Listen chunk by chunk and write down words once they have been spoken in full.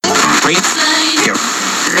No,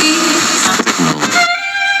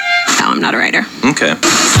 I'm not a writer. Okay.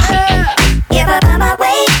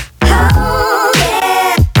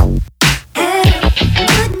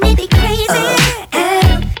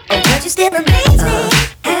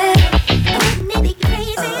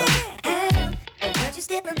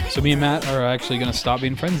 So me and Matt are actually going to stop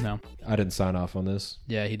being friends now. I didn't sign off on this.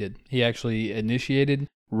 Yeah, he did. He actually initiated,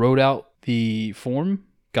 wrote out the form,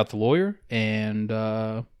 got the lawyer, and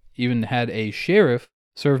even had a sheriff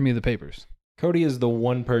serve me the papers. Coty is the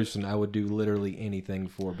one person I would do literally anything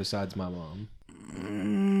for besides my mom.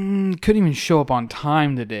 Couldn't even show up on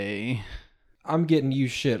time today. I'm getting you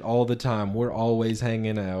shit all the time. We're always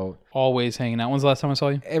hanging out. Always hanging out. When's the last time I saw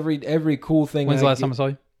you? Every cool thing. When's the last time I saw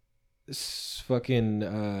you? Fucking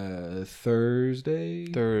Thursday.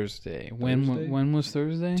 When was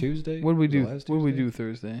Thursday? Tuesday. What did we do? What did we do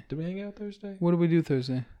Thursday? Did we hang out Thursday? What did we do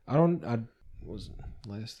Thursday? I wasn't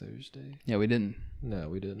last Thursday. Yeah, we didn't. No,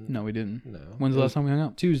 we didn't. No, we didn't. No. When's the last time we hung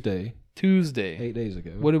out? Tuesday. 8 days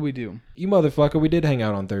ago. What did we do? You motherfucker, we did hang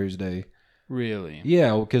out on Thursday. Really?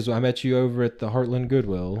 Yeah, because I met you over at the Heartland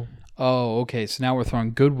Goodwill. Oh, okay. So now we're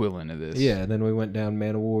throwing Goodwill into this. Yeah, and then we went down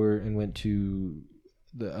Man of War and went to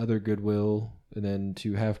the other Goodwill, and then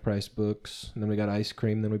to Half Price Books, and then we got ice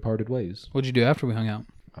cream, then we parted ways. What'd you do after we hung out?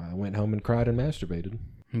 I went home and cried and masturbated.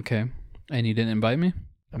 Okay. And you didn't invite me?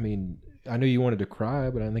 I mean, I knew you wanted to cry,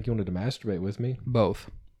 but I didn't think you wanted to masturbate with me.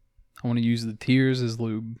 Both. I want to use the tears as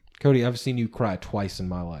lube. Coty, I've seen you cry twice in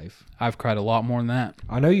my life. I've cried a lot more than that.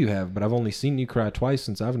 I know you have, but I've only seen you cry twice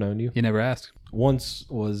since I've known you. You never asked. Once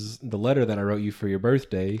was the letter that I wrote you for your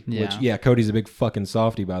birthday. Yeah. Which, yeah, Cody's a big fucking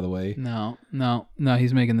softie, by the way. No,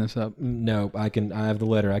 he's making this up. No, I have the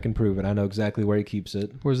letter. I can prove it. I know exactly where he keeps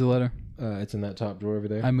it. Where's the letter? It's in that top drawer over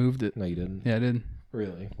there. I moved it. No, you didn't. Yeah, I did.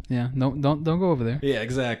 Really? Yeah. No, don't go over there. Yeah,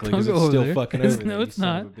 exactly. Don't Because go it's over still there. fucking over there. No, it's you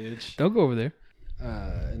son not. of a bitch. Don't go over there.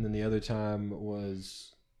 And then the other time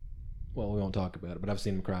was, well, we won't talk about it, but I've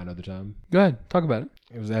seen him cry another time. Go ahead. Talk about it.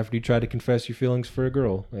 It was after you tried to confess your feelings for a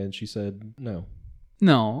girl, and she said no.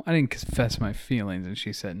 No, I didn't confess my feelings, and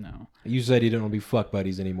she said no. You said you didn't want to be fuck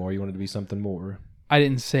buddies anymore. You wanted to be something more. I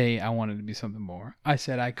didn't say I wanted to be something more. I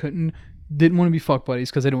said I didn't want to be fuck buddies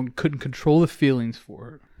because I couldn't control the feelings for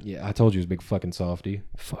her. Yeah, I told you he was a big fucking softie.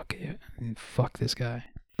 Fuck it. Fuck this guy.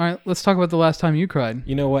 All right, let's talk about the last time you cried.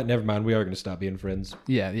 You know what? Never mind. We are going to stop being friends.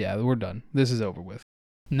 Yeah, we're done. This is over with.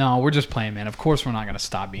 No, we're just playing, man. Of course we're not going to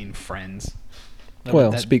stop being friends.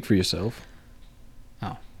 Speak for yourself.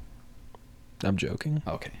 Oh. I'm joking.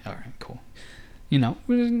 Okay, all right, cool. You know,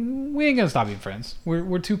 we ain't going to stop being friends.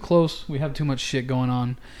 We're too close. We have too much shit going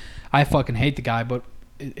on. I fucking hate the guy, but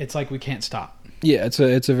it's like we can't stop. Yeah, it's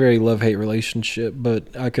a very love-hate relationship,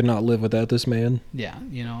 but I could not live without this man. Yeah,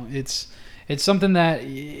 you know, it's something that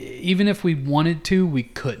even if we wanted to, we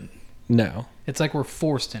couldn't. No. It's like we're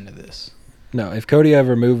forced into this. No, if Coty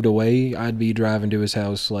ever moved away, I'd be driving to his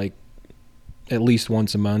house like at least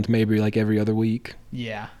once a month, maybe like every other week.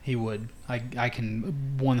 Yeah, he would. I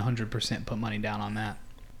can 100% put money down on that.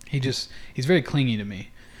 He's very clingy to me.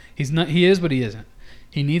 He is, but he isn't.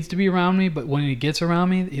 He needs to be around me, but when he gets around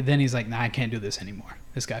me, then he's like, nah, I can't do this anymore.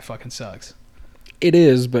 This guy fucking sucks. It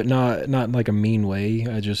is, but not in like a mean way.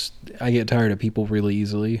 I get tired of people really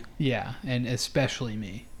easily. Yeah, and especially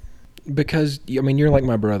me. Because, I mean, you're like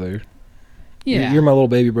my brother. Yeah. You're my little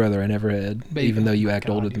baby brother I never had, Baby, even though you act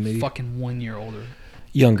God, older than me. Fucking 1 year older.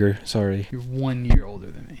 Younger, sorry. You're 1 year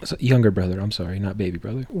older than me. Younger brother, I'm sorry, not baby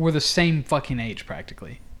brother. We're the same fucking age,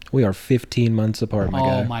 practically. We are 15 months apart, my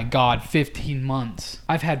guy. Oh my God, 15 months.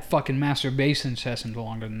 I've had fucking masturbation sessions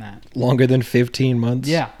longer than that. Longer than 15 months?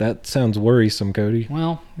 Yeah. That sounds worrisome, Coty.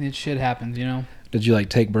 Well, shit happens, you know. Did you like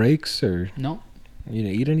take breaks or? No. You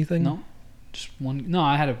didn't eat anything? No. Just one. No,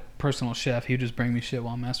 I had a personal chef. He would just bring me shit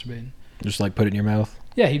while I'm masturbating. Just like put it in your mouth?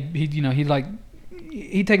 Yeah, he'd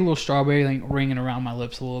take a little strawberry, like ring it around my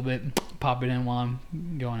lips a little bit, pop it in while I'm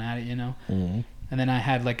going at it, you know. Mm-hmm. And then I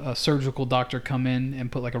had like a surgical doctor come in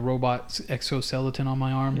and put like a robot exoskeleton on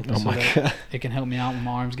my arm. Oh my God. It can help me out when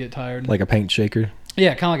my arms get tired. Like a paint shaker?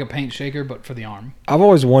 Yeah, kind of like a paint shaker, but for the arm. I've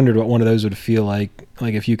always wondered what one of those would feel like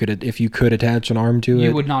if you could attach an arm to it.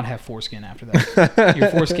 You would not have foreskin after that. Your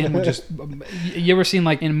foreskin would just... You ever seen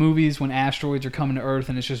like in movies when asteroids are coming to Earth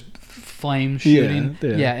and it's just flames shooting?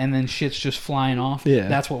 Yeah, and then shit's just flying off? Yeah.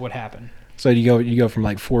 That's what would happen. So you go from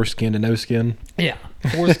like foreskin to no skin? Yeah,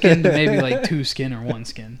 foreskin to maybe like 2 skin or 1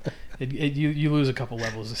 skin. You lose a couple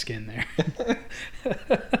levels of skin there.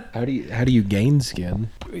 How do you gain skin?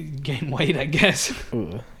 Gain weight, I guess.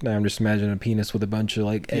 Ugh. Now I'm just imagining a penis with a bunch of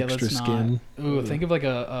like extra skin. Ooh, think of like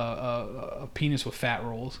a penis with fat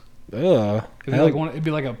rolls. Ugh. It'd be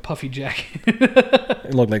like a puffy jacket.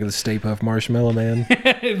 It looked like the Stay Puft Marshmallow Man.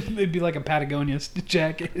 It'd be like a Patagonia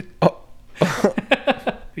jacket. Oh.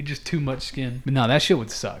 Be just too much skin. But no, that shit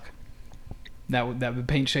would suck. That would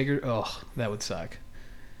paint shaker. Ugh, that would suck.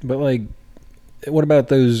 But like, what about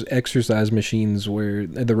those exercise machines where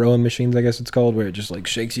the rowing machines, I guess it's called, where it just like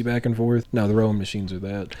shakes you back and forth? No, the rowing machines are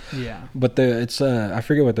that. Yeah. But it's I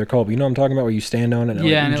forget what they're called. But you know what I'm talking about, where you stand on it and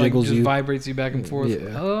and it it jiggles like, just you. vibrates you back and forth.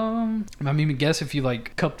 Yeah. I mean, guess if you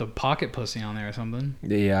like cup the pocket pussy on there or something.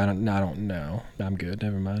 Yeah, I don't know. I'm good.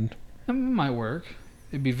 Never mind. It might work.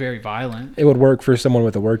 It'd be very violent. It would work for someone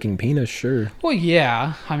with a working penis, sure. Well,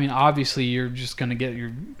 yeah. I mean, obviously, you're just gonna get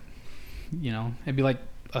your, it'd be like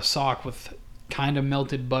a sock with kind of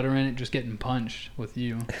melted butter in it, just getting punched with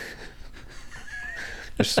you.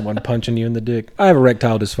 Just someone punching you in the dick. I have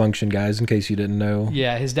erectile dysfunction, guys, in case you didn't know.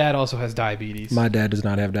 Yeah, his dad also has diabetes. My dad does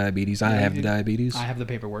not have diabetes. I have the diabetes. I have the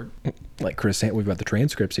paperwork. Like Chris, we've got the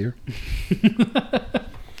transcripts here.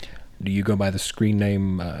 Do you go by the screen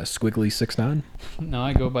name Squiggly69? No,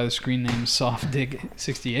 I go by the screen name Soft Dick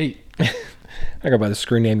 68. I go by the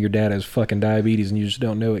screen name your dad has fucking diabetes and you just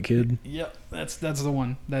don't know it, kid. Yep, that's the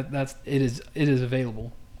one. It is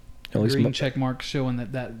available. At least Green check mark showing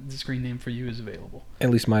that the screen name for you is available. At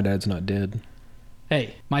least my dad's not dead.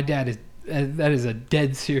 Hey, my dad is. That is a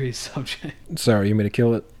dead serious subject. Sorry, you want me to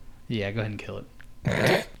kill it? Yeah, go ahead and kill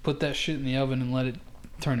it. Put that shit in the oven and let it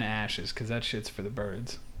turn to ashes, because that shit's for the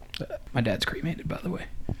birds. My dad's cremated, by the way.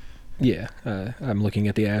 Yeah, I'm looking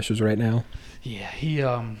at the ashes right now. Yeah, he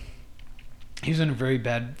was in a very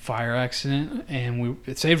bad fire accident, and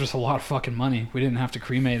it saved us a lot of fucking money. We didn't have to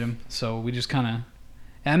cremate him, so we just kind of.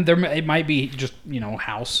 And it might be just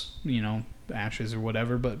house ashes or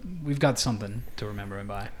whatever, but we've got something to remember him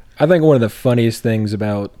by. I think one of the funniest things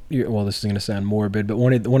about, well, this is going to sound morbid, but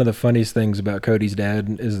one of the funniest things about Cody's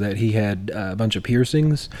dad is that he had a bunch of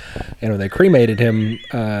piercings, and when they cremated him,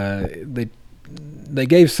 they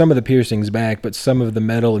gave some of the piercings back, but some of the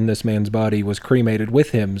metal in this man's body was cremated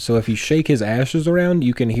with him. So if you shake his ashes around,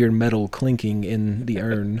 you can hear metal clinking in the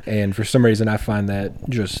urn, and for some reason, I find that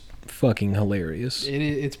just fucking hilarious.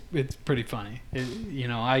 It's pretty funny.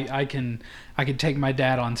 I could take my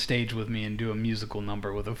dad on stage with me and do a musical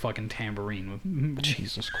number with a fucking tambourine with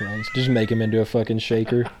Jesus Christ, just make him into a fucking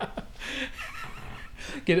shaker.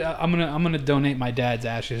 I'm gonna donate my dad's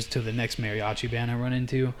ashes to the next mariachi band I run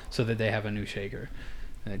into so that they have a new shaker.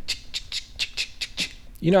 I've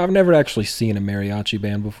never actually seen a mariachi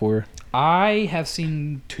band before. I have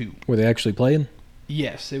seen 2. Were they actually playing?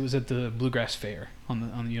 Yes, it was at the Bluegrass Fair on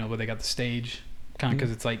where they got the stage, kind of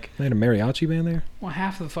because it's like they had a mariachi band there. Well,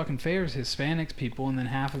 half of the fucking fair is Hispanic people, and then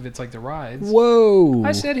half of it's like the rides. Whoa!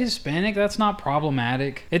 I said Hispanic. That's not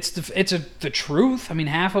problematic. It's the truth. I mean,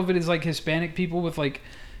 half of it is like Hispanic people with like,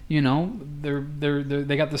 they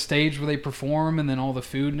got the stage where they perform, and then all the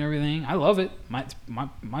food and everything. I love it.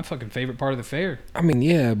 My fucking favorite part of the fair. I mean,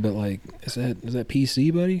 yeah, but like, is that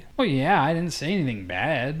PC, buddy? Well, yeah, I didn't say anything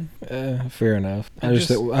bad. Fair enough. I just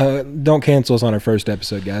don't cancel us on our first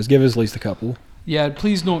episode, guys. Give us at least a couple. Yeah,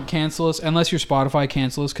 please don't cancel us unless your Spotify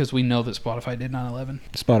cancel us, because we know that Spotify did 9/11.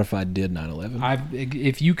 Spotify did 9/11.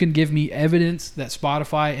 If you can give me evidence that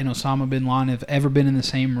Spotify and Osama bin Laden have ever been in the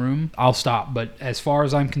same room, I'll stop. But as far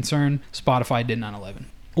as I'm concerned, Spotify did 9/11.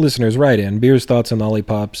 Listeners, write in beers, thoughts, and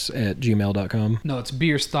lollipops at gmail.com. No, it's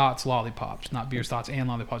beers, thoughts, lollipops, not beers, thoughts, and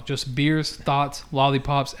lollipops. Just beers, thoughts,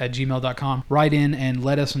 lollipops at gmail.com. Write in and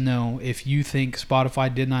let us know if you think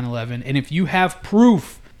Spotify did 9/11, and if you have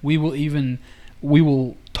proof, we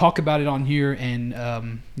will talk about it on here, and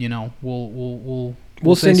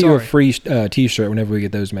we'll send you sorry. a free T-shirt whenever we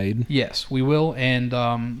get those made. Yes, we will, and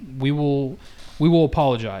we will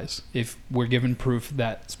apologize if we're given proof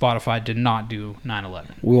that Spotify did not do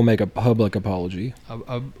 9/11. We will make a public apology.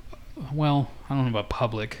 Well, I don't know about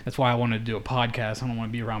public. That's why I wanted to do a podcast. I don't want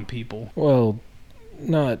to be around people. Well,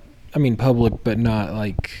 public, but not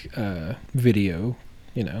like video.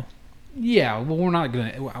 Yeah, well, we're not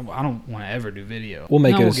gonna. I don't want to ever do video. We'll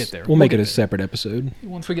get there. We'll make it a separate episode.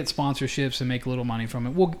 Once we get sponsorships and make a little money from it,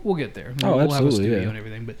 we'll get there. We'll have a studio and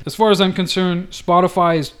everything. But as far as I'm concerned,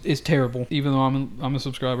 Spotify is terrible. Even though I'm a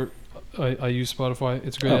subscriber, I use Spotify.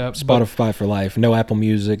 It's a great app. Spotify for life. No Apple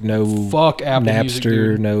Music. No fuck Apple Napster. Music,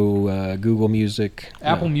 dude. No Google Music.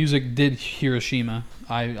 Apple Music did Hiroshima.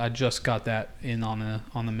 I just got that in on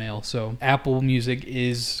the mail. So Apple Music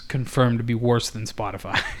is confirmed to be worse than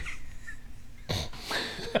Spotify.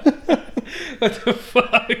 What the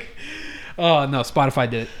fuck? Oh, no, Spotify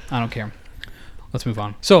did it. I don't care. Let's move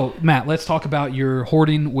on. So, Matt, let's talk about your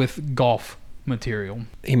hoarding with golf material.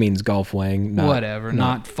 He means golf wang. Whatever.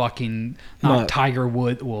 Not Tiger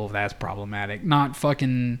Woods. Well, that's problematic. Not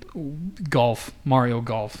fucking golf. Mario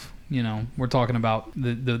Golf. You know, we're talking about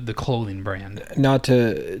the clothing brand. Not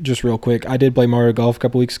to, just real quick, I did play Mario Golf a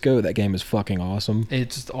couple weeks ago. That game is fucking awesome.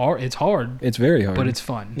 It's hard. It's very hard. But it's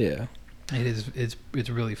fun. Yeah. It is. It's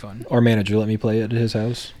really fun. Our manager let me play it at his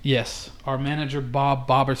house. Yes. Our manager, Bob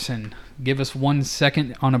Boberson. Give us 1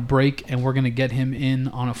 second on a break, and we're going to get him in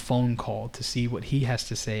on a phone call to see what he has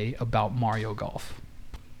to say about Mario Golf.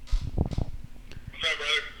 What's up,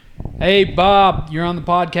 brother? Hey, Bob. You're on the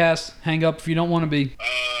podcast. Hang up if you don't want to be. Hey.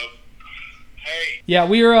 Yeah,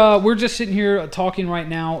 we're just sitting here talking right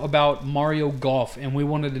now about Mario Golf, and we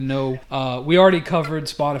wanted to know. We already covered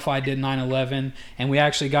Spotify did 9/11, and we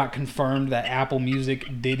actually got confirmed that Apple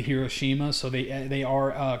Music did Hiroshima, so they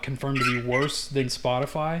are confirmed to be worse than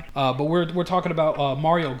Spotify. But we're talking about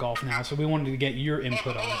Mario Golf now, so we wanted to get your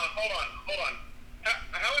input on it. Hold on.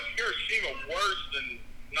 How is Hiroshima worse than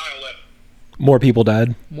 9/11? More people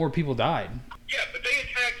died. More people died. Yeah, but they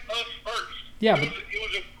attacked us first. Yeah, it but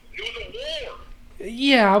was a war.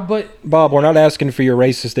 yeah, but Bob, we're not asking for your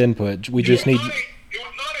racist input. We just need. It was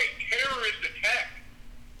not a terrorist attack.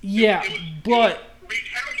 yeah, but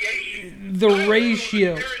Retaliation. the 9/11 was a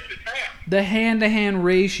ratio. terrorist attack. The hand-to-hand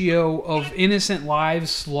ratio of innocent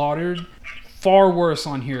lives slaughtered, far worse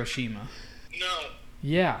on Hiroshima. No.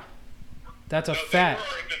 Yeah, that's a No, fact. They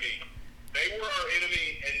were our enemy. They were our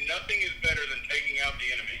enemy, and nothing is better than taking out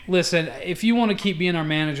the enemy. Listen, if you want to keep being our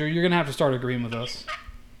manager, you're gonna have to start agreeing with us.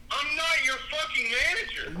 I'm not your fucking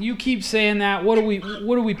manager. You keep saying that. What do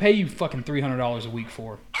we pay you fucking $300 a week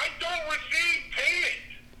for? I don't receive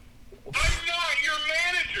payment. I'm not your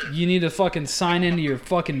manager. You need to fucking sign into your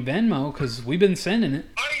fucking Venmo because we've been sending it.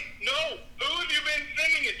 No. Who have you been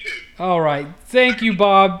sending it to? All right. Thank you,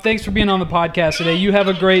 Bob. Thanks for being on the podcast today. You have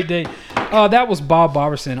a great day. That was Bob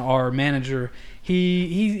Boberson, our manager.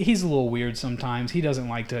 He's a little weird sometimes. He doesn't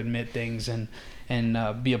like to admit things and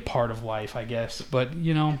be a part of life, I guess. But,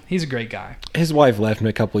 you know, he's a great guy. His wife left him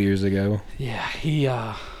a couple years ago. Yeah,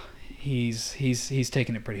 he's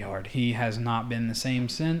taken it pretty hard. He has not been the same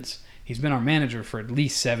since. He's been our manager for at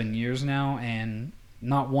least 7 years now, and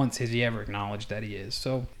not once has he ever acknowledged that he is.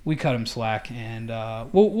 So we cut him slack, and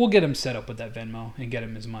we'll get him set up with that Venmo and get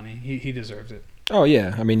him his money. He deserves it. Oh,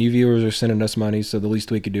 yeah. I mean, you viewers are sending us money, so the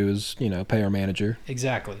least we could do is, pay our manager.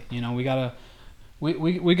 Exactly. You know, we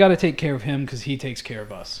gotta take care of him because he takes care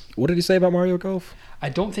of us. What did he say about Mario Golf? I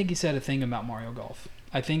don't think he said a thing about Mario Golf.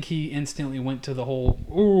 I think he instantly went to the whole,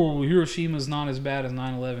 Hiroshima's not as bad as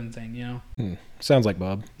 9/11 thing, you know? Sounds like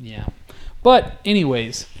Bob. Yeah. But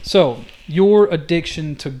anyways, so your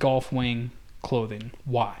addiction to golf wing clothing,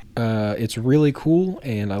 why? It's really cool,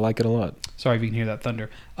 and I like it a lot. Sorry if you can hear that thunder.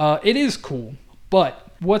 It is cool,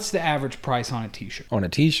 but what's the average price on a t-shirt? On a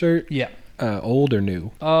t-shirt? Yeah. Old or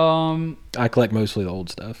new? I collect mostly the old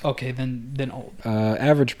stuff. Okay, then old.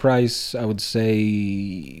 Average price, I would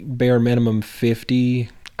say bare minimum $50.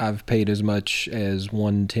 I've paid as much as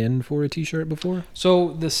 $110 for a t-shirt before.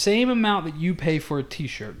 So the same amount that you pay for a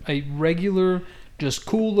t-shirt, a regular, just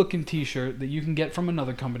cool looking t-shirt that you can get from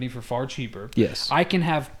another company for far cheaper. Yes. I can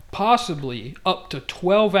have possibly up to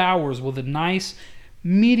 12 hours with a nice,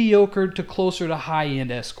 mediocre to closer to high-end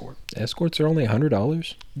escort. Escorts are only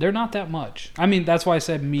 $100. They're not that much. I mean, that's why I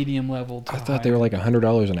said medium level to I thought they were like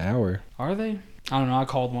 $100 an hour. Are they? I don't know. I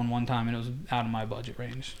called one time and it was out of my budget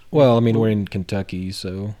range. Well, I mean, we're in Kentucky,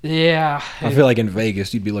 so yeah. I feel like in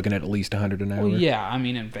Vegas you'd be looking at least $100 an hour. Well, yeah, I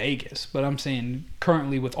mean in Vegas, but I'm saying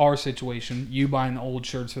currently with our situation, you buying the old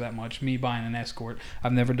shirts for that much, me buying an escort.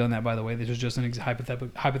 I've never done that, by the way. This is just an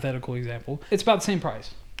hypothetical example. It's about the same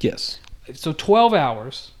price. Yes. So 12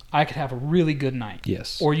 hours, I could have a really good night.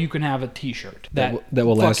 Yes. Or you can have a t-shirt that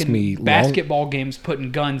will last me long. Basketball games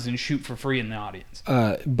putting guns and shoot for free in the audience.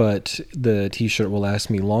 But the t-shirt will last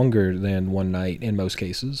me longer than one night in most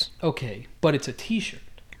cases. Okay, but it's a t-shirt.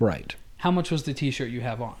 Right. How much was the t-shirt you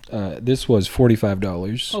have on? This was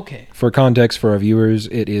 $45. Okay. For context for our viewers,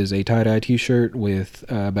 it is a tie-dye t-shirt with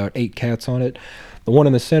about 8 cats on it. The one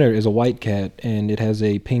in the center is a white cat, and it has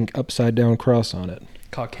a pink upside-down cross on it.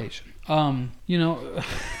 Caucasian. You know...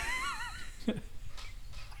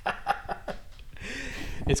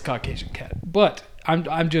 It's Caucasian cat. But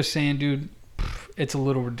I'm just saying, dude, it's a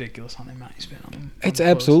little ridiculous on the amount you spend on them. It's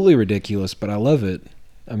absolutely ridiculous, but I love it.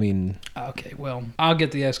 I mean... Okay, well, I'll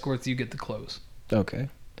get the escorts, you get the clothes. Okay.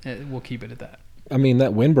 We'll keep it at that. I mean,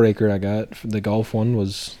 that windbreaker I got, the golf one,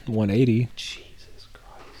 was $180. Jesus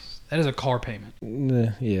Christ. That is a car payment.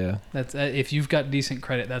 Yeah. That's if you've got decent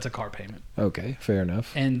credit, that's a car payment. Okay, fair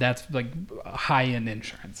enough. And that's like high-end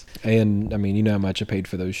insurance. And I mean, you know how much I paid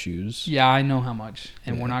for those shoes. Yeah, I know how much,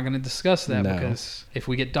 and Yeah. we're not going to discuss that No. because if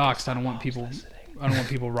we get doxxed, I don't want people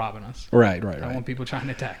robbing us. Right. I don't want people trying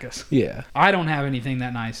to attack us. Yeah. I don't have anything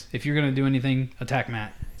that nice. If you're going to do anything, attack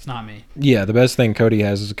Matt. It's not me. Yeah, the best thing Cody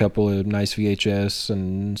has is a couple of nice VHS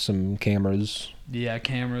and some cameras. Yeah,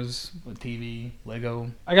 cameras, a TV,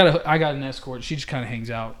 Lego. I got an escort. She just kind of hangs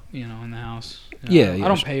out, in the house. Yeah, I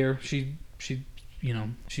don't pay her. She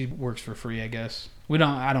works for free, I guess. I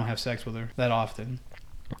don't have sex with her that often.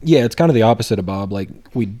 Yeah, it's kind of the opposite of Bob. Like,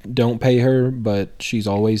 we don't pay her, but she's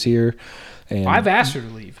always here. And I've asked her to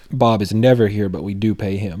leave. Bob is never here, but we do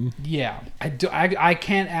pay him. Yeah, I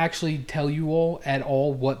can't actually tell you all at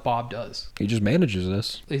all what Bob does. He just manages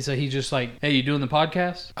us. So he's just like, hey, you doing the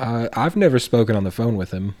podcast? I've never spoken on the phone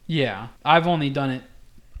with him, Yeah, I've only done it,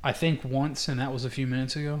 I think, once, and that was a few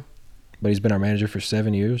minutes ago. but he's been our manager for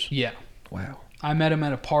 7 years. Yeah. Wow. I met him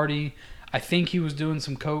at a party. I think he was doing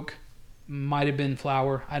some coke. Might have been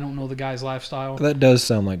flour. I don't know the guy's lifestyle. That does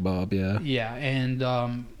sound like Bob, yeah. Yeah, and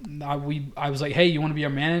I was like, hey, you want to be our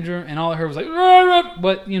manager? And all I heard was like, "Rah!"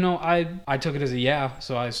 But I took it as a yeah,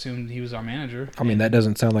 so I assumed he was our manager. I mean, that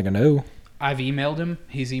doesn't sound like a no. I've emailed him.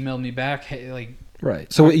 He's emailed me back. Hey, like,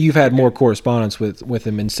 Right. So you've had more correspondence with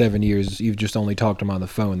him in 7 years. You've just only talked to him on the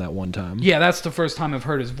phone that one time. yeah, that's the first time I've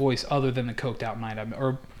heard his voice other than the coked out night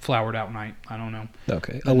or floured out night. I don't know.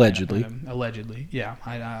 Okay. Allegedly. Allegedly, yeah.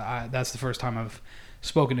 I that's the first time I've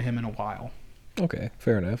spoken to him in a while. Okay.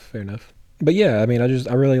 Fair enough. But yeah, I mean, I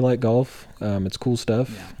really like golf. It's cool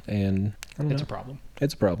stuff. Yeah. And I don't It's know. a problem.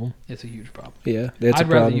 It's a problem. It's a huge problem. Yeah. It's I'd a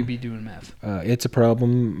rather problem. you be doing meth. It's a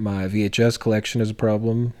problem. My VHS collection is a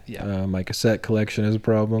problem. Yeah. My cassette collection is a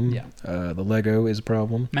problem. Yeah. The Lego is a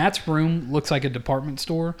problem. Matt's room looks like a department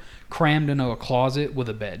store crammed into a closet with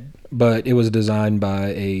a bed. But it was designed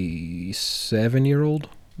by a 7-year-old.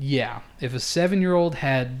 Yeah, if a 7-year-old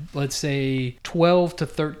had, let's say, $12,000 to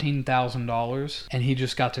 $13,000, and he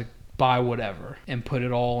just got to buy whatever and put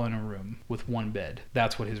it all in a room with one bed,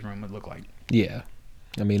 that's what his room would look like. Yeah.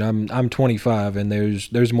 I mean, I'm 25, and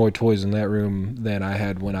there's more toys in that room than I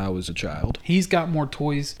had when I was a child. He's got more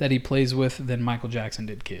toys that he plays with than Michael Jackson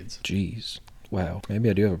did kids. Jeez. Wow. Maybe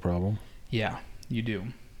I do have a problem. Yeah, you do.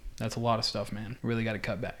 That's a lot of stuff, man. Really got to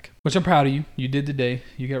cut back. Which I'm proud of you. You did today.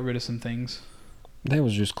 You got rid of some things. That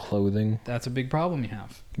was just clothing. That's a big problem you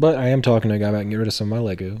have. But I am talking to a guy about getting rid of some of my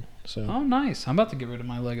Lego. So Oh, nice. I'm about to get rid of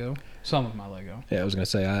my Lego. Some of my Lego. yeah, I was gonna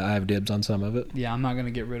say I have dibs on some of it. Yeah, I'm not going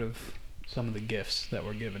to get rid of some of the gifts that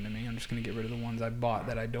were given to me. I'm just going to get rid of the ones I bought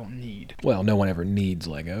that I don't need. Well, no one ever needs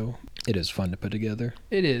Lego. It is fun to put together.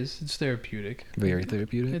 It is. It's therapeutic. Very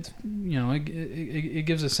therapeutic. It's, it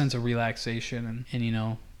gives a sense of relaxation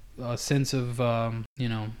and a sense of, what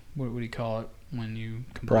do you call it when you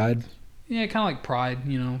complete? Pride. Yeah, kind of like pride,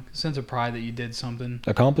 a sense of pride that you did something.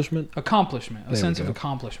 Accomplishment. Accomplishment. A There we sense of go.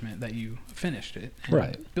 accomplishment that you finised it. And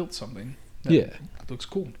Right. built something. That Yeah. looks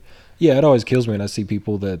cool. Yeah, it always kills me when I see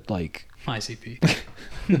people that like. ICP.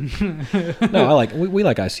 No, we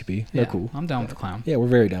like ICP. They're Yeah, cool. I'm down with the clown. Yeah, we're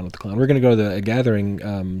very down with the clown. We're gonna go to a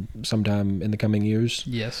gathering sometime in the coming years.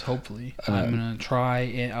 Yes, hopefully. I'm going to try.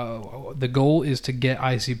 The goal is to get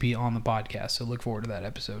ICP on the podcast, so look forward to that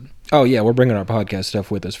episode. Oh yeah, we're bringing our podcast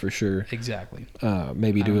stuff with us for sure. Exactly.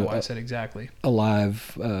 Maybe I don't know do why I said exactly. a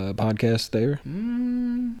live podcast there.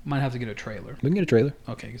 Might have to get a trailer. We can get a trailer.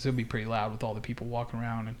 Okay, because it'll be pretty loud with all the people walking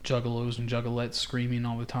around and juggalos and juggalettes screaming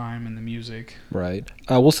all the time and the music. Right.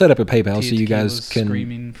 We'll set up a PayPal so you guys Tequila's can.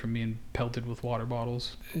 screaming from being pelted with water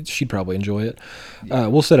bottles. She'd probably enjoy it.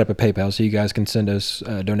 We'll set up a PayPal so you guys can send us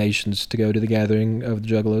donations to go to the gathering of the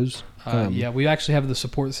Juggalos. Yeah, we actually have the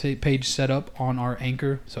support page set up on our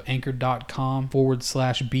Anchor. So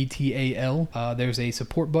anchor.com/BTAL. There's a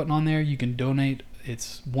support button on there. You can donate.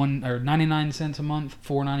 It's 99 cents a month,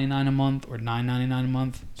 $4.99 a month, or $9.99 a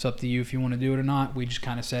month. It's up to you if you want to do it or not. We just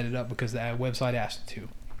kind of set it up because the website asked to.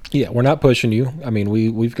 Yeah, we're not pushing you. I mean,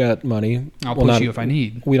 we've got money. I'll Well, push not- you if I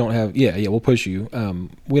need. We don't have. Yeah, we'll push you.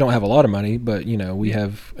 We don't have a lot of money, but we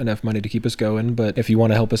have enough money to keep us going. But if you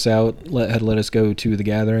want to help us out, let us go to the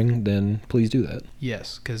gathering, then please do that.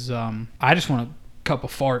 Yes, because I just want to cup a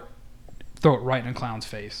fart, throw it right in a clown's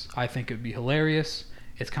face. I think it would be hilarious.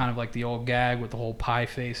 It's kind of like the old gag with the whole pie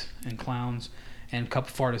face and clowns, and cup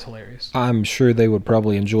of fart is hilarious. I'm sure they would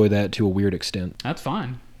probably enjoy that to a weird extent. That's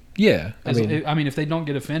fine. Yeah, I mean, if they don't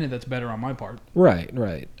get offended, that's better on my part. right.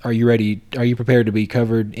 Are you ready? Are you prepared to be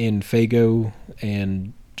covered in Faygo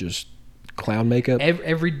and just clown makeup?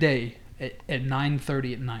 Every day at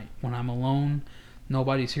 9:30 at night, when I'm alone,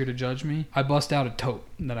 Nobody's here to judge me. I bust out a tote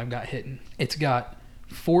that I've got hidden. It's got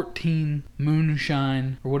 14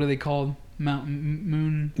 moonshine, or what are they called?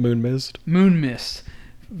 Moon Mist.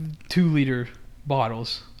 2-liter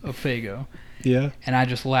bottles of Faygo. Yeah. And I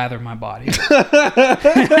just lather my body.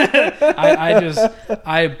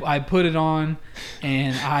 I put it on,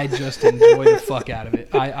 and I just enjoy the fuck out of it.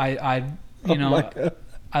 I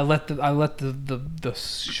let the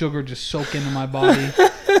sugar just soak into my body,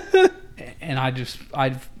 and I just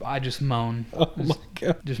moan. Oh my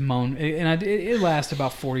god. Just moan, and it lasts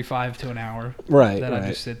about 45 to an hour. Right. I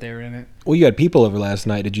just sit there in it. Well, you had people over last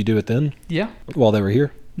night. Did you do it then? Yeah. While they were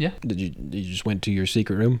here? Yeah. Did you just went to your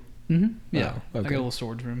secret room? Mm-hmm. Yeah. Oh, okay. I got a little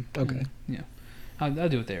storage room. Okay. Yeah. I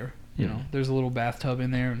do it there. You know, there's a little bathtub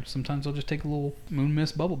in there, and sometimes I'll just take a little moon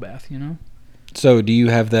mist bubble bath. You know. So, do you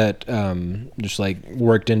have that just like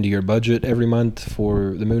worked into your budget every month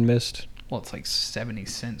for the moon mist? Well, it's like 70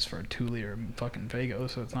 cents for a 2-liter fucking Faygo,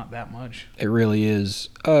 so it's not that much. It really is.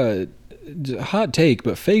 Hot take,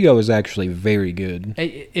 but Faygo is actually very good.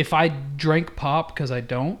 If I drank pop, because I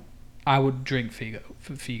don't, I would drink Faygo.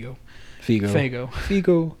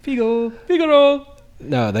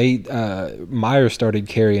 No, Meyer started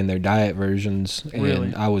carrying their diet versions, and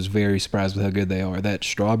Really? I was very surprised with how good they are. That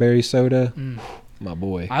strawberry soda, my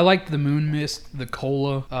boy. I liked the moon mist, the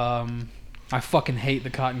cola. I fucking hate the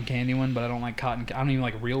cotton candy one, but I don't like I don't even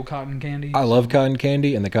like real cotton candy. I love cotton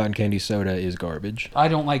candy, and the cotton candy soda is garbage. I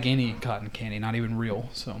don't like any cotton candy, not even real.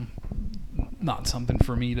 So, not something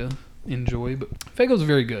for me to enjoy. But Faygo's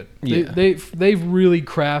very good. Yeah. They've really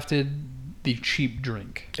crafted the cheap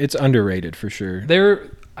drink. It's underrated for sure.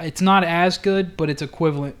 It's not as good, but it's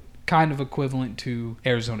kind of equivalent to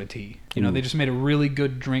Arizona tea. You know, Ooh. they just made a really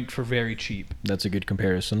good drink for very cheap. That's a good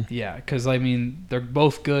comparison. Yeah, because, I mean, they're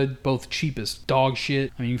both good, both cheap as dog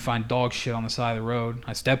shit. I mean, you can find dog shit on the side of the road.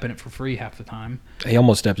 I step in it for free half the time. I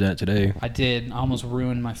almost stepped in it today. I did. I almost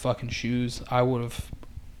ruined my fucking shoes. I would have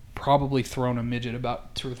probably thrown a midget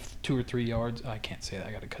about 2 or 3 yards. I can't say that.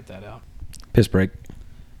 I got to cut that out. Piss break.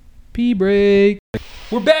 Pee break.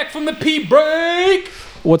 We're back from the pee break.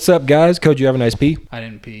 What's up, guys? Coach, you have a nice pee? I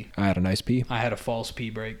didn't pee. I had a nice pee. I had a false pee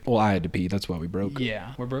break. Well, I had to pee. That's why we broke.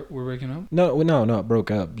 Yeah. We're breaking up? No, it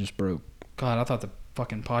broke up. Just broke. God, I thought the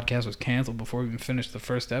fucking podcast was canceled before we even finished the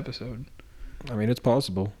first episode. I mean, it's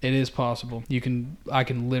possible. It is possible. I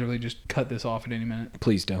can literally just cut this off at any minute.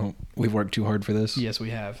 Please don't. We've worked too hard for this. Yes,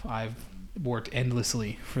 we have. I've worked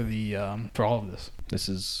endlessly for all of this. This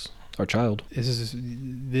is our child.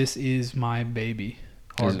 This is my baby.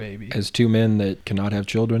 Our baby. As two men that cannot have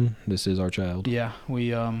children, this is our child. Yeah,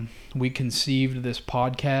 we conceived this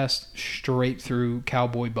podcast straight through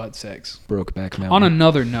cowboy butt sex. Brokeback Mountain. On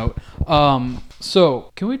another note,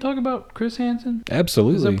 so can we talk about Chris Hansen?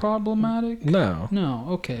 Absolutely. Is it problematic? No. No.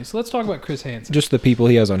 Okay, so let's talk about Chris Hansen. Just the people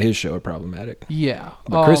he has on his show are problematic. Yeah.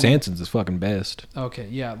 But Chris Hansen's the fucking best. Okay,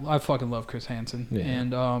 yeah, I fucking love Chris Hansen. Yeah.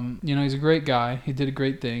 And, he's a great guy. He did a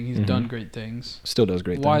great thing. He's done great things. Still does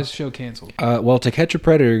great Why things. is the show canceled? Well, To Catch a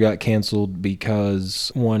Predator got canceled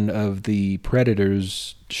because one of the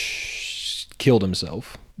predators killed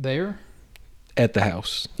himself. There? At the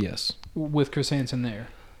house, yes. With Chris Hansen there?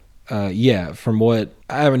 Yeah, from what...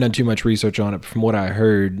 I haven't done too much research on it, but from what I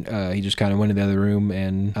heard, he just kind of went in the other room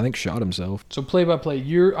and I think shot himself. So play by play,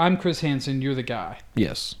 I'm Chris Hansen, you're the guy.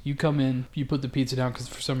 Yes. You come in, you put the pizza down because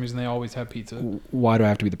for some reason they always have pizza. Why do I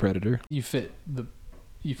have to be the predator? You fit the...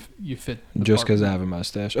 You fit just because I have a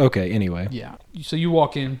mustache. Okay, anyway. Yeah. So you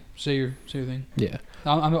walk in, say your thing. Yeah.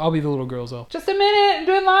 I'll be the little girl's elf. Just a minute, I'm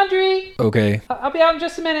doing laundry. Okay. I'll be out in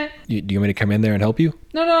just a minute. Do you want me to come in there and help you?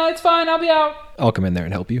 No, it's fine. I'll be out. I'll come in there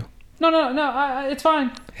and help you. No, it's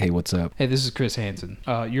fine. Hey, what's up? Hey, this is Chris Hansen.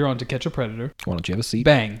 You're on To Catch a Predator. Why don't you have a seat?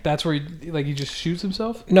 Bang. That's where he just shoots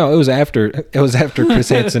himself? No, it was after Chris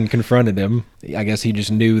Hansen confronted him. I guess he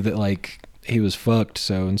just knew that he was fucked,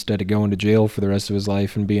 so instead of going to jail for the rest of his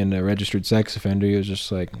life and being a registered sex offender, he was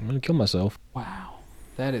just like, I'm gonna kill myself. Wow.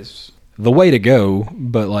 That is... the way to go,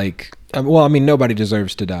 but nobody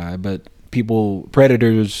deserves to die, but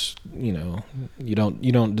predators, you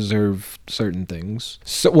don't deserve certain things.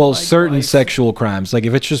 Certain sexual crimes. Like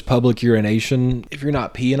if it's just public urination, if you're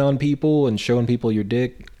not peeing on people and showing people your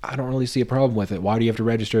dick, I don't really see a problem with it. Why do you have to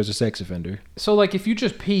register as a sex offender? So if you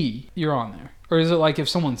just pee, you're on there? Or is it if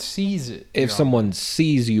someone sees it? If someone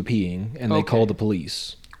sees you peeing and they call the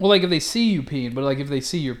police. Well, if they see you peeing, but if they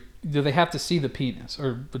see do they have to see the penis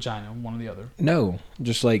or vagina, one or the other? No,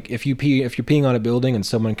 just if you're peeing on a building and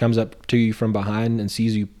someone comes up to you from behind and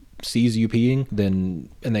sees you peeing, and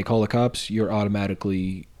they call the cops, you're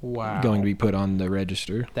automatically going to be put on the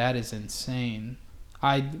register. That is insane.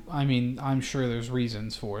 I mean, I'm sure there's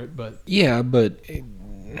reasons for it, but Yeah, but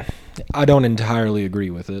I don't entirely agree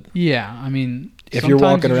with it. yeah, I mean, If you're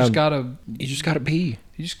sometimes walking you around, you you just gotta pee.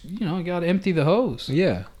 gotta empty the hose.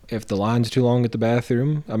 Yeah. If the line's too long at the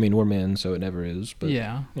bathroom, I mean, we're men, so it never is. But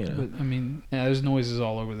yeah, you know. but I mean, yeah, there's noises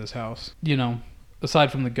all over this house. You know,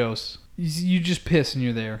 aside from the ghosts, you just piss and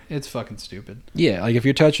you're there. It's fucking stupid. Yeah, like if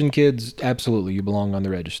you're touching kids, absolutely, you belong on the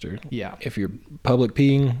register. Yeah. If you're public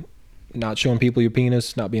peeing, not showing people your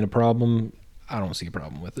penis, not being a problem, I don't see a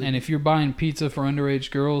problem with it. And if you're buying pizza for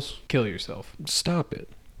underage girls, kill yourself. Stop it.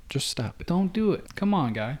 Just stop it. Don't do it. Come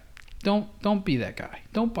on, guy. Don't be that guy.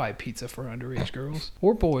 Don't buy pizza for underage girls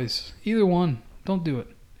or boys. Either one. Don't do it.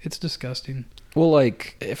 It's disgusting. Well,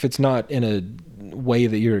 like, if it's not in a way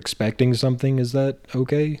that you're expecting something, is that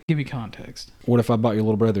okay? Give me context. What if I bought your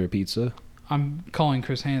little brother a pizza? I'm calling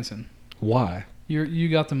Chris Hansen. Why? You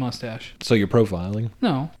got the mustache. So you're profiling?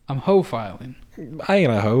 No, I'm ho-filing. I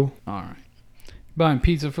ain't a hoe. All right. Buying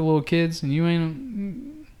pizza for little kids and you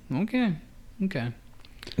ain't... Okay.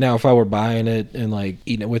 Now, if I were buying it and, like,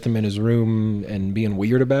 eating it with him in his room and being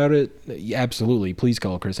weird about it, yeah, absolutely, please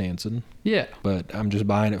call Chris Hansen. Yeah. But I'm just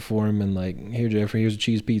buying it for him and, like, here, Jeffrey, here's a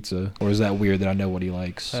cheese pizza. Or is that weird that I know what he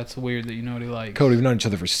likes? That's weird that you know what he likes. Cody, we've known each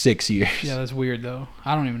other for 6 years. Yeah, that's weird, though.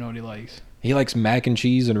 I don't even know what he likes. He likes mac and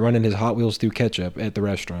cheese and running his Hot Wheels through ketchup at the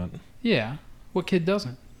restaurant. Yeah. What kid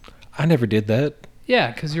doesn't? I never did that.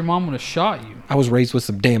 Yeah, because your mom would have shot you. I was raised with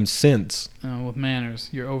some damn sense. With manners.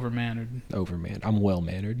 You're over-mannered. Over-mannered. I'm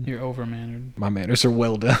well-mannered. You're over-mannered. My manners are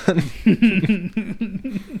well done.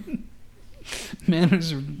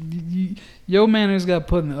 Manners are... Yo manners got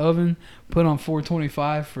put in the oven, put on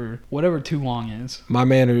 425 for whatever too long is. My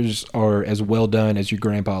manners are as well done as your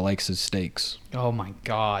grandpa likes his steaks. Oh my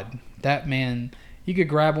God. That man... You could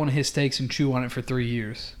grab one of his steaks and chew on it for 3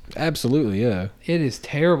 years. Absolutely, yeah. It is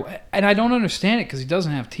terrible. And I don't understand it because he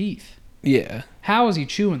doesn't have teeth. Yeah. How is he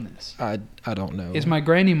chewing this? I don't know. Is my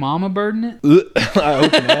granny mama birding it? I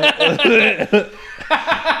open that.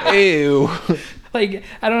 Ew. Like,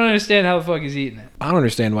 I don't understand how the fuck he's eating it. I don't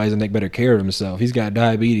understand why he doesn't take better care of himself. He's got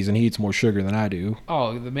diabetes and he eats more sugar than I do.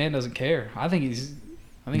 Oh, the man doesn't care. I think he's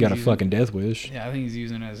Got a fucking death wish. Yeah, I think he's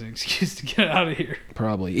using it as an excuse to get out of here.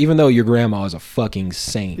 Probably. Even though your grandma is a fucking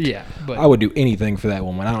saint. Yeah, but... I would do anything for that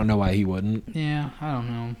woman. I don't know why he wouldn't. Yeah, I don't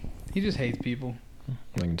know. He just hates people.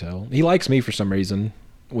 I can tell. He likes me for some reason,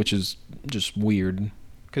 which is just weird.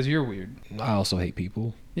 Because you're weird. I also hate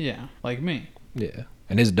people. Yeah, like me. Yeah.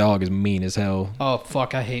 And his dog is mean as hell. Oh,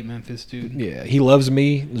 fuck, I hate Memphis, dude. Yeah, he loves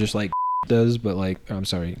me just like does, but like, I'm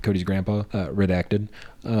sorry, Cody's grandpa, redacted.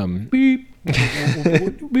 Beep.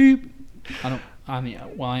 Beep. I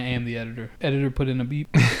am the editor. Editor put in a beep.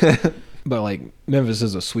 But like, Memphis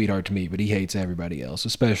is a sweetheart to me, but he hates everybody else,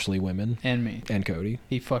 especially women. And me. And Cody.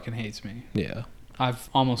 He fucking hates me. Yeah. I've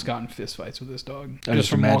almost gotten fist fights with this dog. Just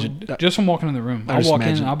from walking in the room. I'll walk in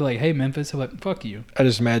and I'll be like, hey, Memphis. He'll be like, fuck you. I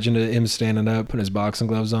just imagined him standing up, putting his boxing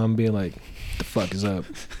gloves on, being like, the fuck is up?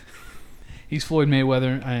 He's Floyd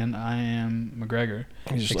Mayweather and I am McGregor.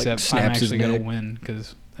 He just, Except like, I'm actually going to neck. win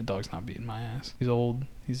because that dog's not beating my ass. He's old.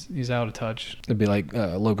 He's out of touch. It'd be like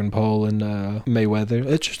Logan Paul and Mayweather.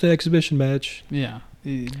 It's just an exhibition match. Yeah,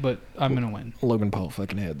 but I'm going to win. Logan Paul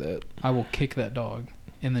fucking had that. I will kick that dog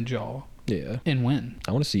in the jaw. Yeah. And win.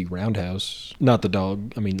 I want to see Roundhouse. Not the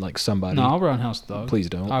dog. I mean, like somebody. No, I'll roundhouse the dog. Please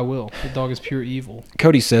don't. I will. The dog is pure evil.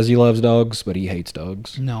 Cody says he loves dogs, but he hates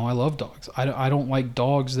dogs. No, I love dogs. I don't like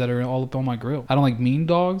dogs that are all up on my grill. I don't like mean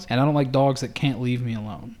dogs, and I don't like dogs that can't leave me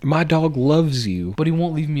alone. My dog loves you. But he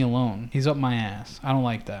won't leave me alone. He's up my ass. I don't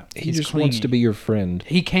like that. He He's just clingy. wants to be your friend.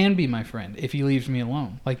 He can be my friend if he leaves me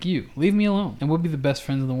alone. Like you. Leave me alone. And we'll be the best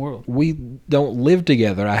friends in the world. We don't live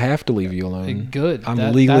together. I have to leave you alone. Good. I'm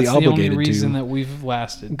legally that's obligated the only reason to. that we've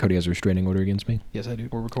lasted. Cody has a restraining order against me. Yes, I do.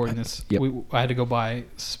 We're recording this. Yep. I had to go buy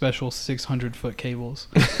special 600-foot cables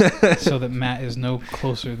so that Matt is no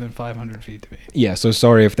closer than 500 feet to me. Yeah, so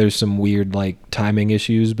sorry if there's some weird like timing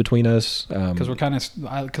issues between us. Because we're kind of,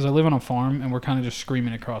 because I live on a farm and we're kind of just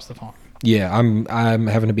screaming across the farm. Yeah, I'm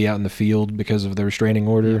having to be out in the field because of the restraining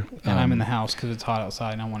order. And I'm in the house because it's hot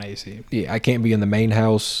outside and I want AC. Yeah, I can't be in the main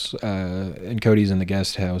house, and Cody's in the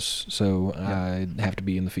guest house, so I have to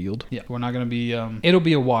be in the field. Yeah, we're not going to be, it'll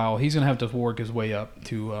be a while. He's going to have to work his way up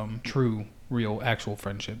to true, real, actual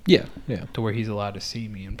friendship. Yeah. To where he's allowed to see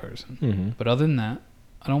me in person. Mm-hmm. But other than that,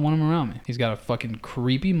 I don't want him around me. He's got a fucking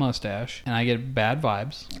creepy mustache, and I get bad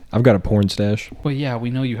vibes. I've got a porn stash. Well, yeah,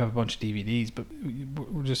 we know you have a bunch of DVDs, but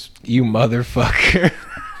we're just... You motherfucker.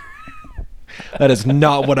 That is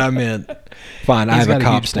not what I meant. Fine, I have a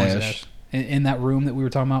cop stash. In that room that we were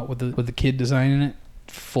talking about with the kid designing it,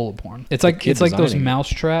 full of porn. It's like kid those designing it. mouse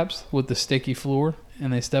traps with the sticky floor,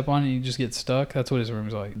 and they step on it and you just get stuck. That's what his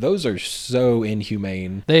room's like. Those are so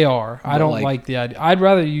inhumane. They are. I But, don't like- like the idea. I'd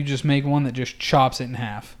rather you just make one that just chops it in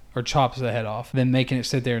half or chops the head off than making it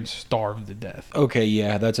sit there and starve to death. Okay,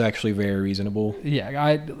 yeah, that's actually very reasonable.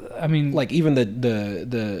 Yeah, I mean, Like even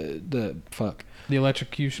the fuck. the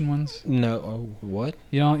electrocution ones. No, oh, what?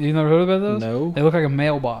 You never heard about those? No. They look like a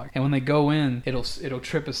mailbox, and when they go in, it'll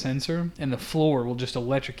trip a sensor, and the floor will just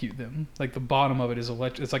electrocute them. Like the bottom of it is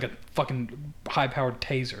It's like a fucking high-powered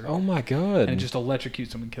taser, Oh my god. and it just electrocutes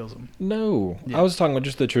them and kills them. No. Yeah. I was talking about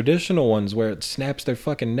just the traditional ones where it snaps their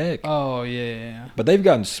fucking neck. Oh yeah. But they've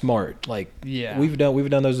gotten smart. Like Yeah. we've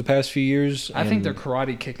done those the past few years. I think and they're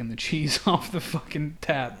karate kicking the cheese off the fucking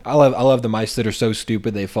tap. I love the mice that are so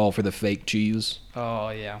stupid they fall for the fake cheese. Oh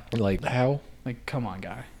yeah. Like how? Like, come on,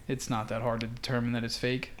 guy. It's not that hard to determine that it's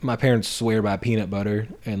fake. My parents swear by peanut butter,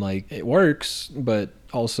 and like it works, but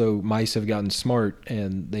also mice have gotten smart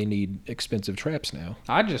and they need expensive traps now.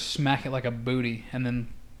 I'd just smack it like a booty and then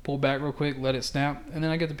pull back real quick, let it snap, and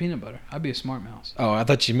then I get the peanut butter. I'd be a smart mouse. Oh, I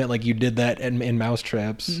thought you meant like you did that in mouse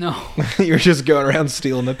traps. No. You're just going around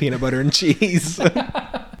stealing the peanut butter and cheese.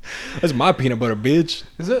 That's my peanut butter, bitch.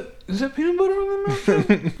 Is that peanut butter on the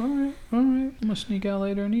mouse? All right. I'm gonna sneak out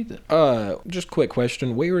later and eat it. Just quick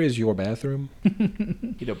question. Where is your bathroom?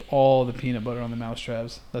 Eat up all the peanut butter on the mouse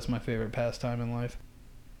traps. That's my favorite pastime in life.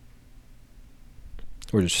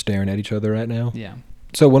 We're just staring at each other right now. Yeah.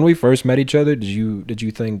 So when we first met each other, did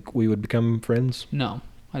you think we would become friends? No,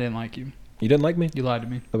 I didn't like you. You didn't like me? You lied to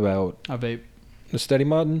me. About I vape. the steady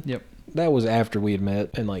modding? Yep. That was after we had met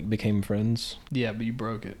and like became friends. Yeah, but you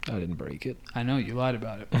broke it. I didn't break it. I know, you lied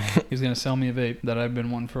about it. He was going to sell me a vape that I'd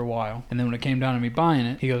been wanting for a while. And then when it came down to me buying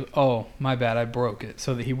it, he goes, oh, my bad, I broke it.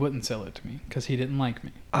 So that he wouldn't sell it to me because he didn't like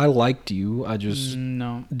me. I liked you. I just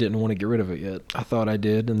No. didn't want to get rid of it yet. I thought I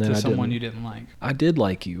did, and then To I someone didn't. you didn't like. I did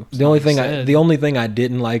like you. It's The not only what thing you I said. the only thing I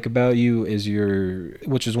didn't like about you is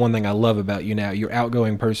which is one thing I love about you now, your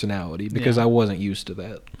outgoing personality, because Yeah. I wasn't used to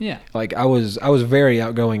that. Yeah, Like I was very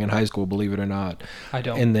outgoing in high school, believe it or not. I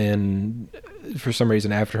don't. And then for some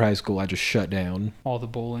reason after high school I just shut down. All the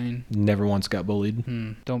bullying. Never once got bullied.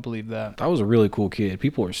 Don't believe that. I was a really cool kid.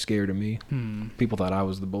 People were scared of me. Hmm. People thought I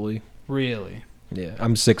was the bully. Really? Yeah,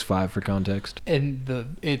 I'm 6'5" for context.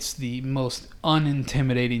 And it's the most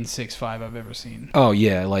unintimidating 6'5" I've ever seen. Oh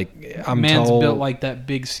yeah, like I'm Man's tall. built like that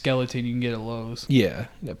big skeleton you can get at Lowe's. Yeah,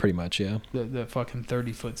 pretty much, yeah. The fucking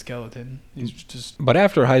 30-foot skeleton. He's just... But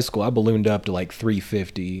after high school, I ballooned up to like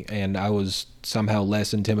 350, and I was somehow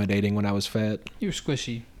less intimidating when I was fat. You were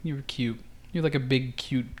squishy. You were cute. You're like a big,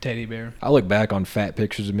 cute teddy bear. I look back on fat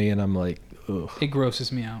pictures of me, and I'm like, ugh. It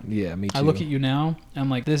grosses me out. Yeah, me too. I look at you now, and I'm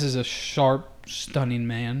like, this is a sharp, stunning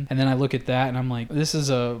man. And then I look at that, and I'm like, this is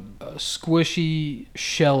a squishy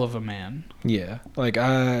shell of a man. Yeah, like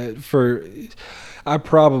I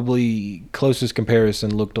probably closest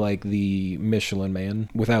comparison looked like the Michelin Man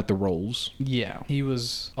without the rolls. Yeah, he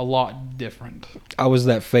was a lot different. I was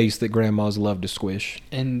that face that grandmas loved to squish.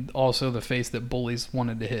 And also the face that bullies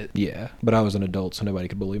wanted to hit. Yeah, but I was an adult, so nobody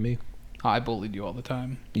could bully me. I bullied you all the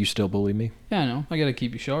time. You still bully me. Yeah, I know. I gotta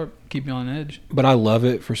keep you sharp, keep you on edge. But I love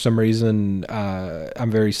it for some reason.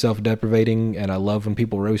 I'm very self-deprecating, and I love when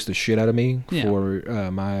people roast the shit out of me. Yeah.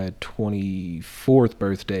 For my 24th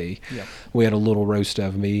birthday, Yeah. we had a little roast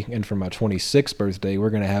of me, and for my 26th birthday, we're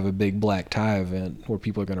going to have a big black tie event where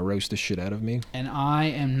people are going to roast the shit out of me. And I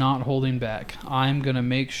am not holding back. I'm gonna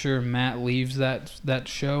make sure Matt leaves that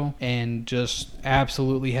show and just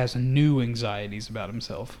absolutely has new anxieties about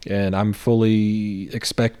himself. And I'm fully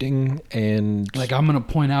expecting, and Like, I'm gonna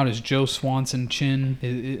point out his Joe Swanson chin.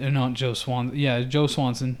 Not Joe Swanson. Yeah, Joe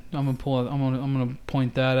Swanson. I'm gonna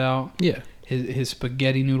point that out. yeah. His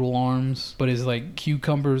spaghetti noodle arms, but his like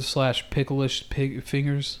cucumbers / picklish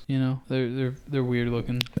fingers. You know, they're weird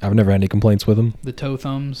looking. I've never had any complaints with them. The toe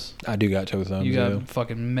thumbs. I do got toe thumbs. You got yeah.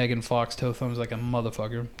 fucking Megan Fox toe thumbs like a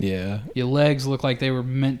motherfucker. Yeah. Your legs look like they were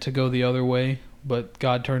meant to go the other way, but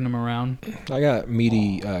God turned them around. I got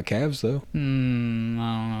meaty calves though. I don't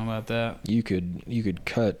know about that. You could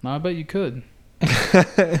cut. No, I bet you could.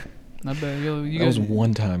 I bet you That was got,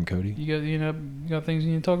 one time, Cody. you got things you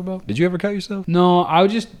need to talk about. Did you ever cut yourself? No, I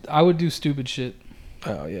would do stupid shit.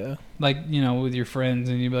 Oh yeah. Like, you know, with your friends,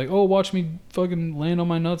 and you'd be like, oh, watch me fucking land on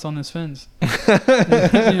my nuts on this fence. You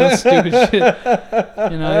know, stupid shit.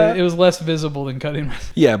 You know, it was less visible than cutting my...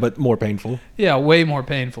 Yeah, but more painful. Yeah, way more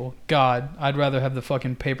painful. God, I'd rather have the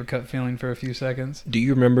fucking paper cut feeling for a few seconds. Do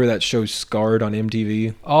you remember that show Scarred on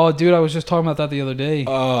MTV? Oh, dude, I was just talking about that the other day.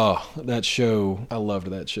 Oh, that show. I loved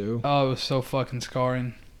that show. Oh, it was so fucking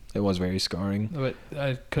scarring. It was very scarring. but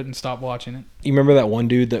I couldn't stop watching it. You remember that one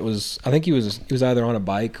dude that was? I think he was either on a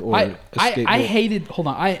bike or a skateboard. I hated. Hold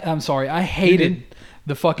on. I'm sorry. I hated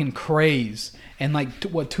the fucking craze and like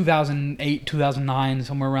 2008, 2009,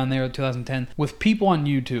 somewhere around there, 2010, with people on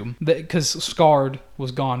YouTube because Scarred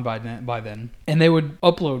was gone by then, and they would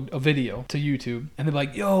upload a video to YouTube and they'd be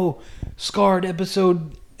like, "Yo, Scarred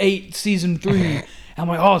episode 8, season 3." And I'm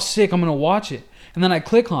like, "Oh, sick! I'm gonna watch it." And then I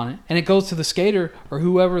click on it, and it goes to the skater or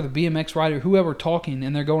whoever, the BMX rider, whoever talking,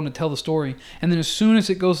 and they're going to tell the story. And then as soon as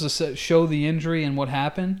it goes to show the injury and what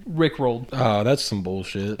happened, Rick rolled. Oh, that's some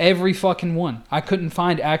bullshit. Every fucking one. I couldn't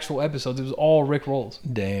find actual episodes. It was all Rick rolls.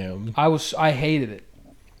 Damn. I hated it.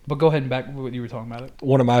 But go ahead and back what you were talking about.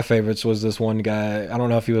 One of my favorites was this one guy. I don't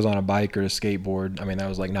know if he was on a bike or a skateboard. I mean, that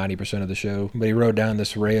was like 90% of the show. But he rode down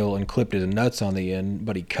this rail and clipped his nuts on the end,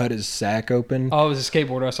 but he cut his sack open. Oh, it was a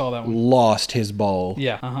skateboarder. I saw that one. Lost his ball.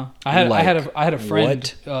 Yeah, I had a friend,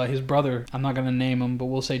 his brother. I'm not gonna name him, but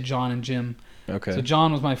we'll say John and Jim. Okay. So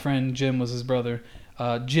John was my friend. Jim was his brother.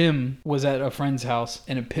 Jim was at a friend's house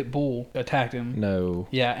and a pit bull attacked him. No.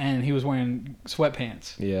 Yeah, and he was wearing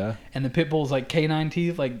sweatpants. Yeah. And the pit bull's like canine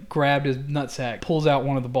teeth, like grabbed his nutsack, pulls out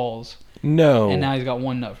one of the balls. No. And now he's got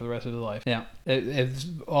one nut for the rest of his life. Yeah.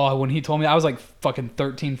 When he told me, I was like fucking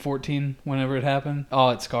 13, 14 whenever it happened. Oh,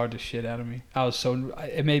 it scarred the shit out of me.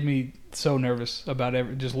 It made me so nervous about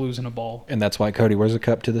just losing a ball. And that's why Cody wears a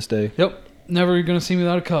cup to this day. Yep. Never gonna see me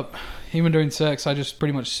without a cup. Even during sex, I just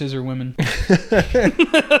pretty much scissor women.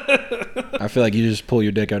 I feel like you just pull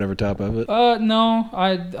your dick out over top of it. No,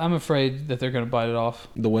 I'm afraid that they're gonna bite it off.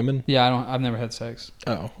 The women? Yeah, I've never had sex.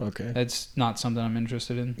 Oh, okay. It's not something I'm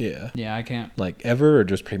interested in. Yeah. Yeah, I can't. Like ever or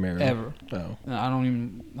just premarital? Ever. Oh. I don't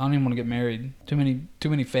even want to get married. Too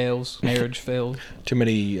many fails. Marriage failed. Too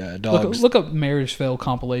many dogs. Look up marriage fail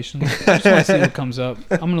compilations. I just want to see what comes up.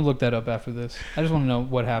 I'm gonna look that up after this. I just want to know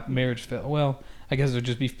what happened. Marriage fail. Well, I guess there'd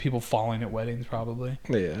just be people falling at weddings, probably.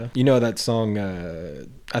 Yeah. You know that song,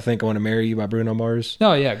 I Think I Want to Marry You by Bruno Mars?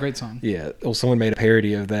 Oh, yeah. Great song. Yeah. Well, someone made a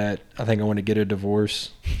parody of that. I Think I Want to Get a Divorce.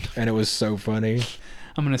 And it was so funny.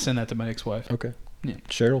 I'm going to send that to my ex-wife. Okay. Yeah.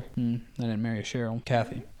 Cheryl? I didn't marry a Cheryl.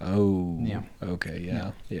 Kathy. Oh. Yeah. Okay.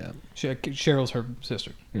 Yeah. Yeah. Cheryl's her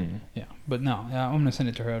sister. Mm. Yeah. But no, I'm going to send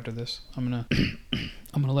it to her after this. I'm going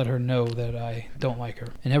to let her know that I don't like her.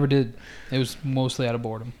 I never did. It was mostly out of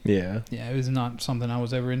boredom. Yeah. Yeah, it was not something I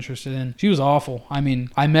was ever interested in. She was awful. I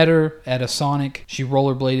mean, I met her at a Sonic. She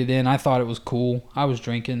rollerbladed in. I thought it was cool. I was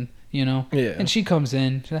drinking, you know? Yeah. And she comes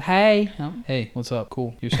in. She's like, hey. Hey, what's up?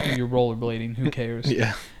 Cool. You're rollerblading. Who cares?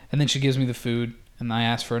 Yeah. And then she gives me the food. And I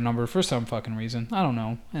asked for a number for some fucking reason. I don't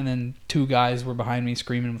know. And then 2 guys were behind me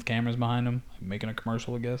screaming with cameras behind them. Making a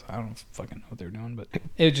commercial, I guess. I don't fucking know what they're doing. But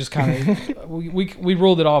it just kind of... we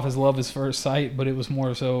rolled it off as love at first sight. But it was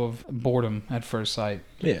more so of boredom at first sight.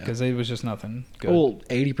 Yeah. Because it was just nothing good. Well,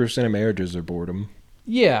 80% of marriages are boredom.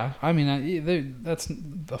 Yeah. I mean, that's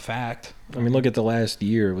a fact. I mean, look at the last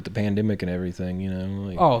year with the pandemic and everything, you know?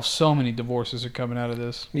 Like, Oh, so many divorces are coming out of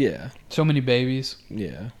this. yeah. So many babies.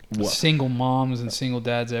 Yeah. Single moms and single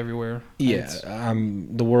dads everywhere. Yeah,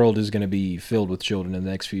 the world is going to be filled with children in the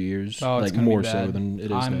next few years. Oh, it's like gonna be more bad. so than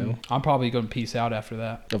it is now. I'm probably going to peace out after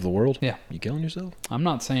that. Of the world? Yeah. You killing yourself? I'm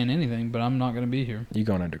not saying anything, but I'm not going to be here. You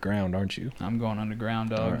going underground, aren't you? I'm going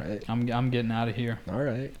underground, dog. All right. I'm getting out of here. All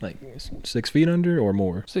right. Like 6 feet under or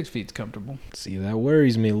more? 6 feet's comfortable. See, that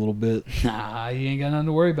worries me a little bit. Nah, you ain't got nothing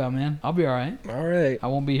to worry about, man. I'll be all right. All right. I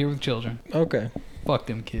won't be here with children. Okay. Fuck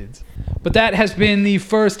them kids. But that has been the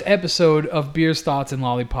first episode of Beers, Thoughts, and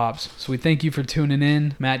Lollipops. So we thank you for tuning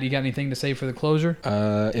in. Matt, you got anything to say for the closure?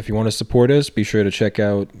 If you want to support us, be sure to check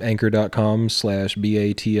out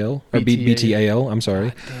anchor.com/BATL or BTAL. I'm sorry.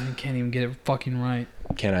 God damn, you can't even get it fucking right.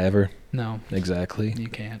 Can I ever? No. Exactly. You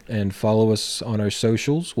can't. And follow us on our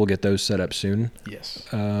socials. We'll get those set up soon. Yes.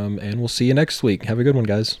 And we'll see you next week. Have a good one,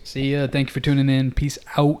 guys. See ya. Thank you for tuning in. Peace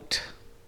out.